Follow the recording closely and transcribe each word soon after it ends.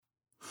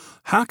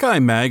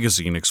Hakai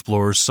Magazine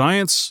explores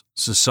science,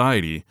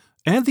 society,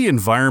 and the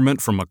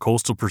environment from a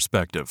coastal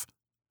perspective.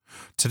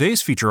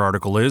 Today's feature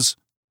article is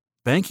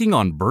Banking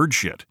on Bird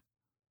Shit.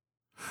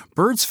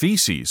 Birds'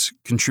 feces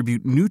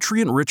contribute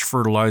nutrient-rich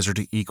fertilizer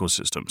to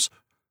ecosystems.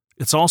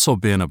 It's also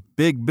been a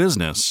big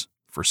business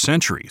for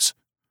centuries.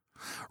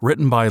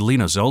 Written by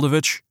Lena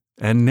Zeldovich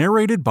and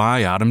narrated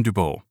by Adam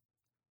Dubow.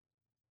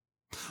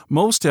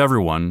 Most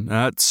everyone,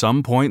 at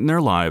some point in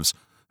their lives,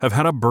 have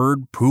had a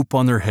bird poop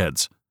on their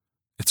heads.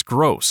 It's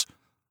gross,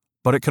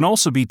 but it can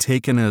also be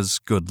taken as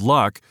good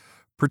luck,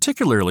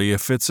 particularly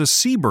if it's a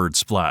seabird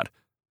splat.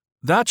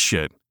 That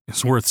shit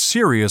is worth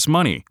serious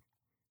money.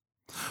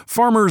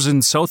 Farmers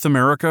in South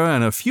America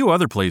and a few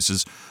other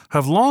places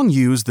have long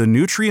used the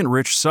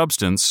nutrient-rich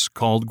substance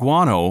called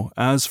guano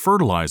as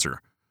fertilizer.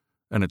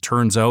 And it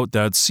turns out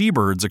that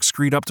seabirds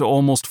excrete up to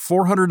almost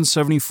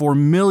 $474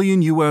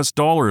 million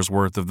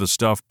worth of the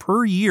stuff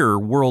per year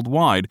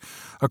worldwide,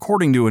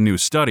 according to a new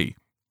study.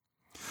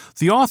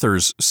 The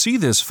authors see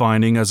this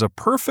finding as a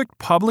perfect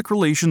public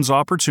relations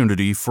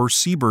opportunity for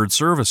seabird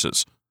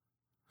services.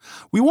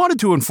 We wanted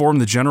to inform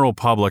the general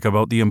public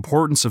about the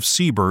importance of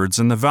seabirds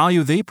and the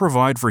value they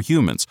provide for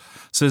humans,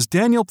 says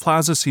Daniel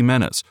Plazas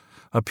Jimenez,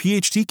 a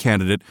PhD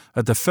candidate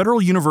at the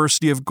Federal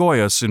University of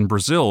Goiás in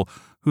Brazil,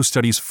 who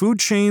studies food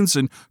chains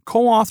and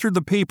co-authored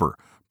the paper,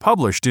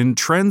 published in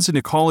Trends in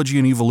Ecology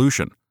and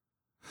Evolution.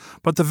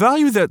 But the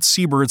value that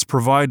seabirds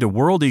provide to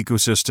world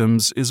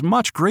ecosystems is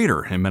much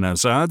greater,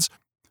 Jimenez adds,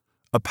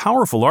 a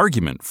powerful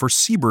argument for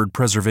seabird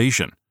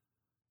preservation.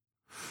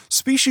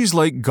 Species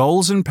like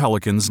gulls and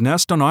pelicans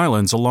nest on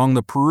islands along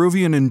the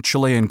Peruvian and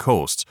Chilean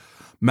coasts,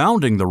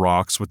 mounding the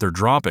rocks with their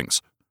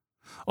droppings.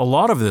 A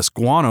lot of this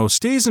guano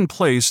stays in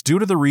place due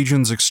to the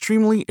region's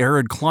extremely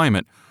arid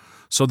climate,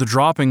 so the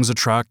droppings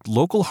attract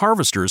local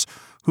harvesters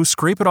who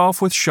scrape it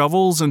off with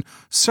shovels and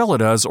sell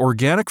it as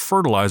organic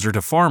fertilizer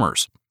to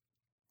farmers.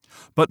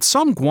 But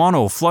some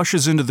guano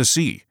flushes into the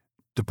sea,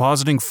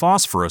 depositing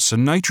phosphorus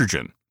and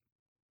nitrogen.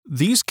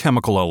 These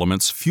chemical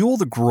elements fuel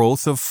the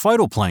growth of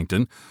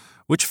phytoplankton,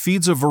 which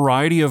feeds a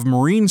variety of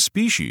marine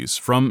species,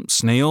 from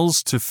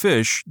snails to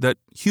fish, that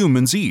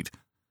humans eat.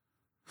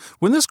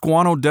 When this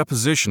guano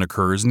deposition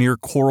occurs near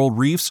coral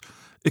reefs,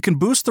 it can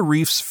boost the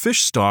reef's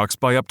fish stocks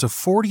by up to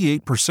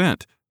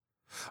 48%.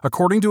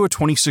 According to a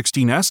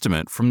 2016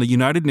 estimate from the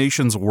United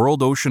Nations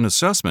World Ocean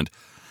Assessment,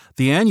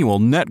 the annual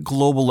net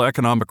global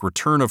economic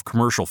return of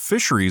commercial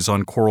fisheries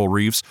on coral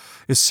reefs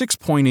is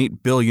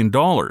 $6.8 billion.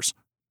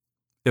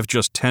 If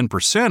just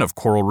 10% of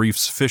coral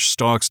reefs' fish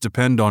stocks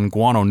depend on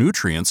guano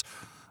nutrients,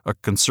 a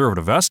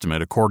conservative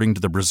estimate according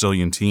to the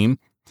Brazilian team,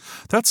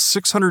 that's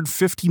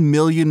 $650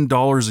 million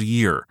a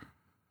year.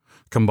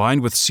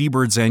 Combined with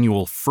seabirds'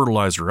 annual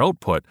fertilizer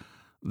output,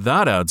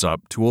 that adds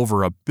up to over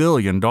 $1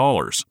 billion.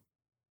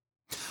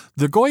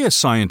 The Goiás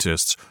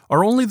scientists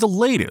are only the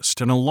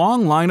latest in a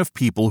long line of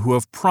people who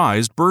have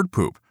prized bird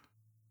poop.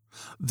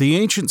 The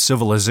ancient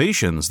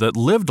civilizations that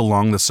lived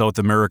along the South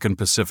American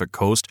Pacific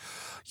coast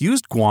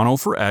used guano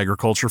for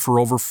agriculture for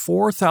over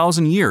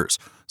 4,000 years,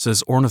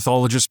 says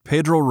ornithologist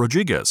Pedro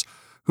Rodriguez,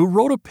 who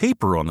wrote a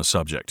paper on the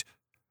subject.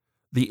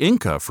 The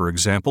Inca, for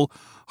example,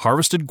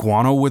 harvested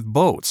guano with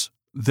boats,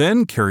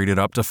 then carried it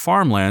up to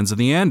farmlands in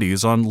the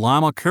Andes on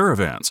llama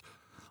caravans,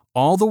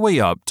 all the way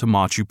up to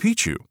Machu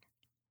Picchu.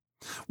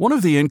 One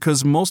of the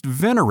Inca's most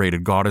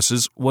venerated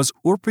goddesses was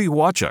Urpi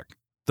Huachak,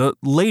 the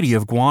Lady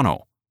of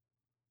Guano.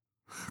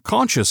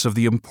 Conscious of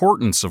the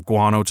importance of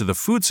guano to the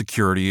food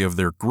security of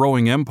their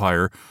growing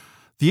empire,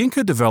 the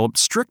Inca developed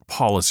strict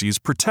policies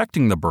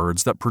protecting the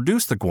birds that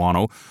produce the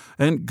guano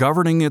and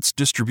governing its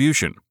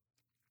distribution.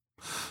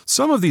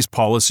 Some of these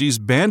policies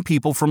banned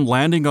people from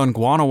landing on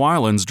guano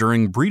islands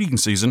during breeding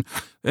season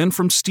and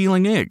from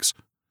stealing eggs.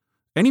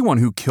 Anyone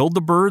who killed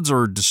the birds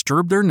or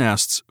disturbed their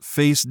nests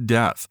faced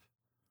death.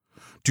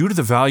 Due to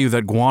the value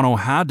that guano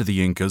had to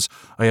the Incas,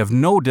 I have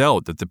no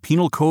doubt that the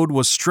penal code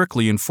was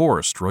strictly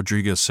enforced,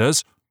 Rodriguez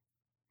says.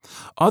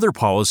 Other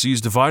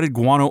policies divided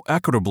guano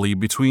equitably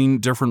between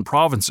different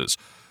provinces,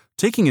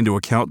 taking into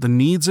account the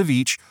needs of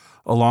each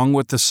along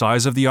with the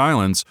size of the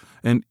islands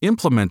and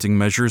implementing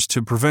measures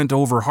to prevent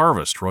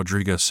overharvest,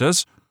 Rodriguez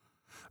says.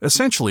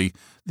 Essentially,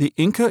 the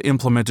Inca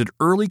implemented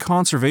early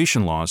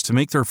conservation laws to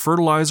make their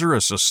fertilizer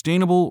a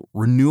sustainable,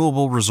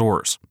 renewable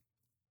resource.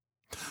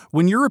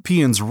 When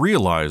Europeans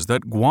realized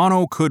that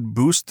guano could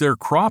boost their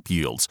crop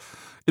yields,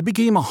 it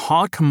became a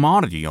hot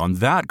commodity on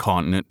that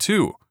continent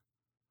too.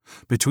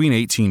 Between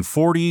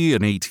 1840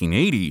 and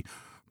 1880,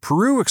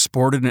 Peru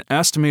exported an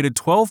estimated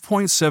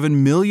 12.7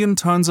 million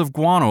tons of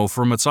guano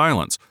from its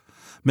islands,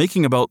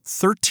 making about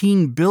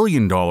 $13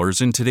 billion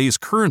in today's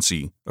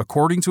currency,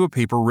 according to a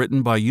paper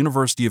written by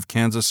University of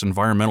Kansas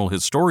environmental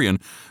historian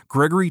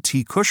Gregory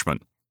T. Cushman.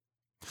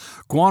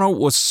 Guano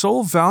was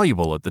so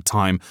valuable at the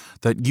time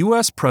that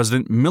U.S.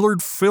 President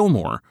Millard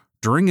Fillmore,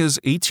 during his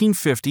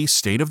 1850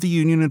 State of the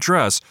Union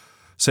address,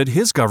 said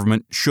his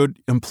government should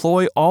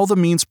employ all the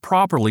means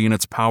properly in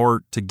its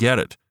power to get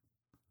it.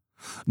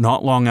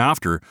 Not long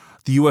after,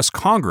 the U.S.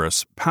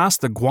 Congress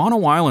passed the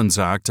Guano Islands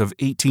Act of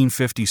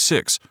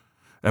 1856,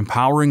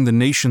 empowering the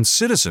nation's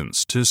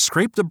citizens to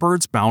scrape the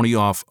bird's bounty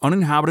off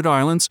uninhabited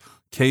islands,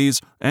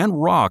 cays,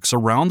 and rocks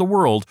around the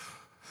world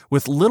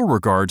with little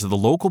regard to the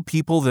local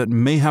people that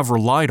may have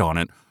relied on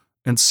it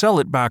and sell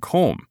it back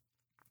home.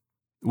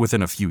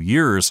 Within a few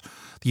years,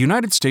 the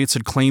United States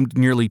had claimed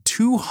nearly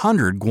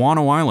 200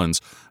 guano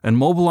islands and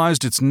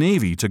mobilized its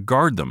navy to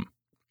guard them.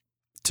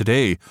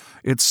 Today,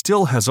 it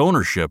still has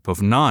ownership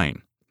of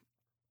 9.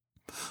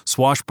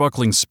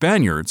 Swashbuckling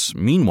Spaniards,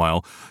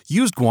 meanwhile,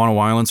 used guano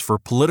islands for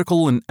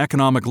political and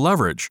economic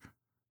leverage.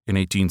 In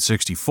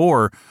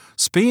 1864,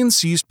 Spain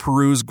seized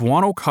Peru's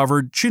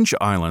guano-covered Chincha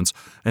Islands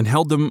and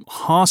held them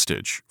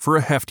hostage for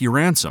a hefty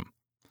ransom.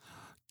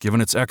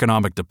 Given its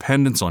economic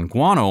dependence on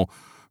guano,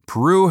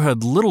 Peru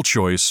had little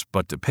choice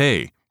but to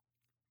pay.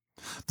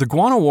 The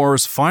Guano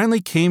Wars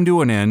finally came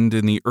to an end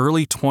in the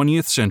early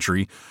 20th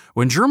century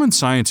when German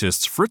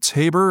scientists Fritz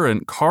Haber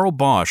and Karl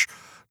Bosch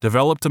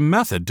developed a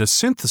method to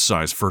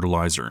synthesize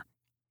fertilizer.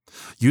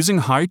 Using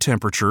high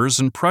temperatures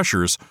and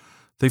pressures,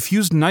 they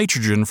fused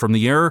nitrogen from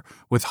the air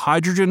with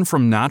hydrogen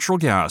from natural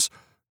gas,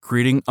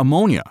 creating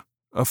ammonia,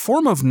 a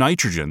form of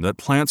nitrogen that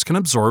plants can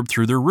absorb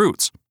through their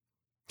roots.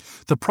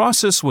 The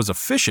process was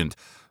efficient,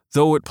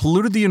 though it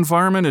polluted the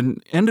environment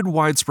and ended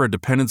widespread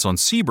dependence on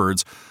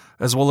seabirds,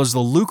 as well as the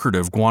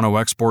lucrative guano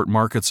export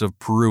markets of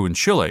Peru and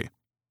Chile.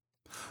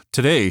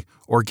 Today,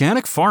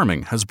 organic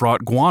farming has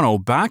brought guano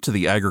back to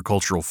the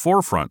agricultural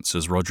forefront,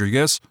 says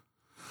Rodriguez.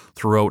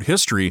 Throughout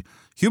history,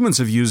 humans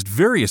have used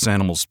various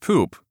animals'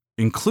 poop,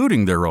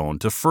 including their own,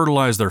 to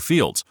fertilize their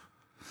fields.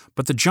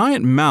 But the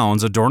giant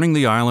mounds adorning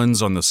the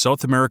islands on the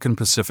South American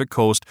Pacific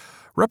coast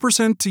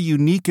represent a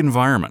unique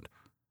environment.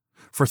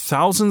 For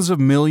thousands of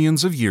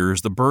millions of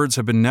years, the birds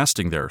have been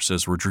nesting there,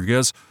 says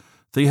Rodriguez.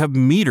 They have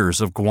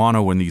meters of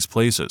guano in these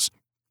places.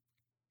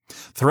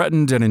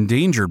 Threatened and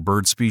endangered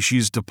bird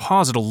species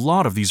deposit a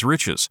lot of these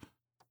riches.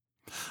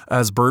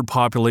 As bird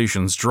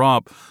populations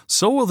drop,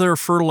 so will their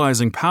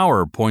fertilizing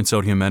power, points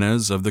out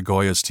Jimenez of the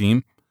Goyas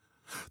team.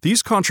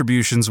 These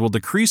contributions will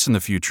decrease in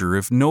the future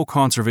if no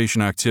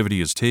conservation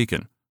activity is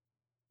taken.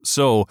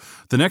 So,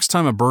 the next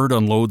time a bird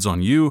unloads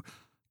on you,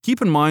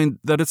 keep in mind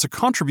that it's a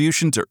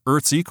contribution to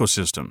Earth's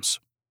ecosystems.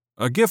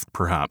 A gift,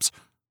 perhaps,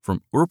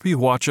 from Urpi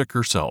Wachek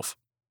herself.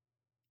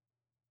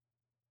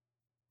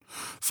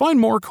 Find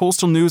more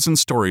coastal news and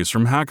stories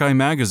from Hakai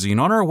Magazine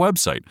on our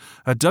website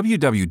at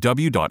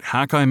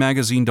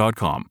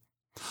www.hakaimagazine.com.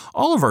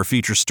 All of our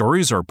feature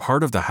stories are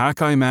part of the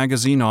Hakai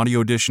Magazine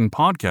Audio Edition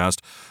podcast,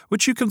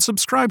 which you can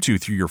subscribe to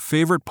through your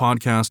favorite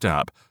podcast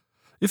app.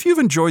 If you've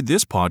enjoyed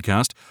this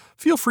podcast,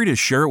 feel free to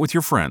share it with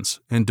your friends,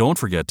 and don't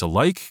forget to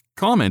like,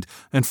 comment,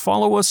 and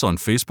follow us on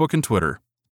Facebook and Twitter.